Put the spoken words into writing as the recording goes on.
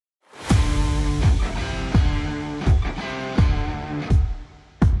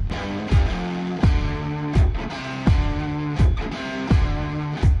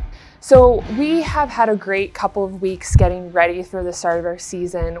So we have had a great couple of weeks getting ready for the start of our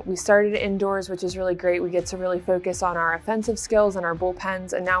season. We started indoors, which is really great. We get to really focus on our offensive skills and our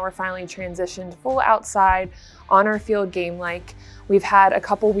bullpens, and now we're finally transitioned full outside on our field game-like. We've had a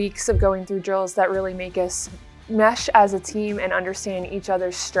couple weeks of going through drills that really make us mesh as a team and understand each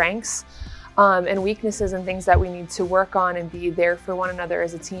other's strengths and weaknesses and things that we need to work on and be there for one another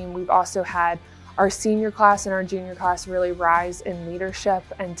as a team. We've also had our senior class and our junior class really rise in leadership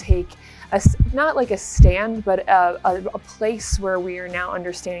and take not like a stand, but a place where we are now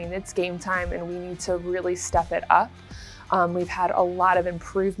understanding it's game time and we need to really step it up. We've had a lot of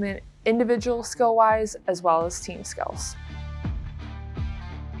improvement individual skill-wise as well as team skills.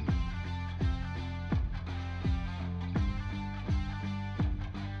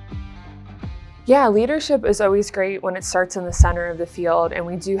 Yeah, leadership is always great when it starts in the center of the field, and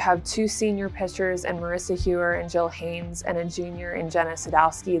we do have two senior pitchers in Marissa Hewer and Jill Haynes and a junior in Jenna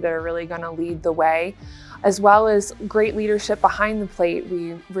Sadowski that are really going to lead the way, as well as great leadership behind the plate.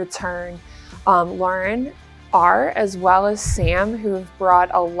 We return Lauren R. as well as Sam, who have brought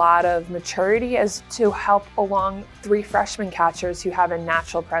a lot of maturity as to help along three freshman catchers who have a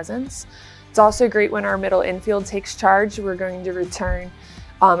natural presence. It's also great when our middle infield takes charge. We're going to return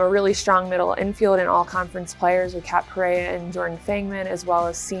a really strong middle infield and all conference players with Kat Perea and Jordan Fangman, as well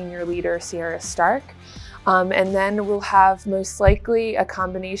as senior leader Sierra Stark. And then we'll have most likely a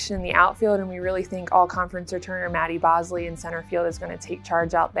combination in the outfield, and we really think all conference returner Maddie Bosley in center field is going to take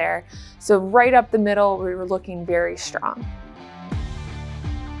charge out there. So right up the middle, we were looking very strong.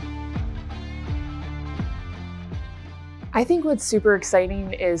 I think what's super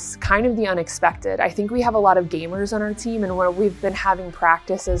exciting is kind of the unexpected. I think we have a lot of gamers on our team, and when we've been having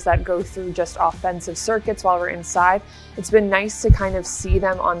practices that go through just offensive circuits while we're inside, it's been nice to kind of see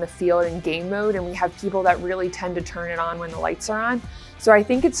them on the field in game mode, and we have people that really tend to turn it on when the lights are on. So I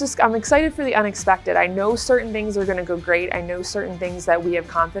think I'm excited for the unexpected. I know certain things are gonna go great. I know certain things that we have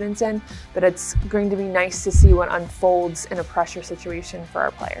confidence in, but it's going to be nice to see what unfolds in a pressure situation for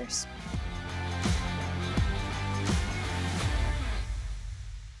our players.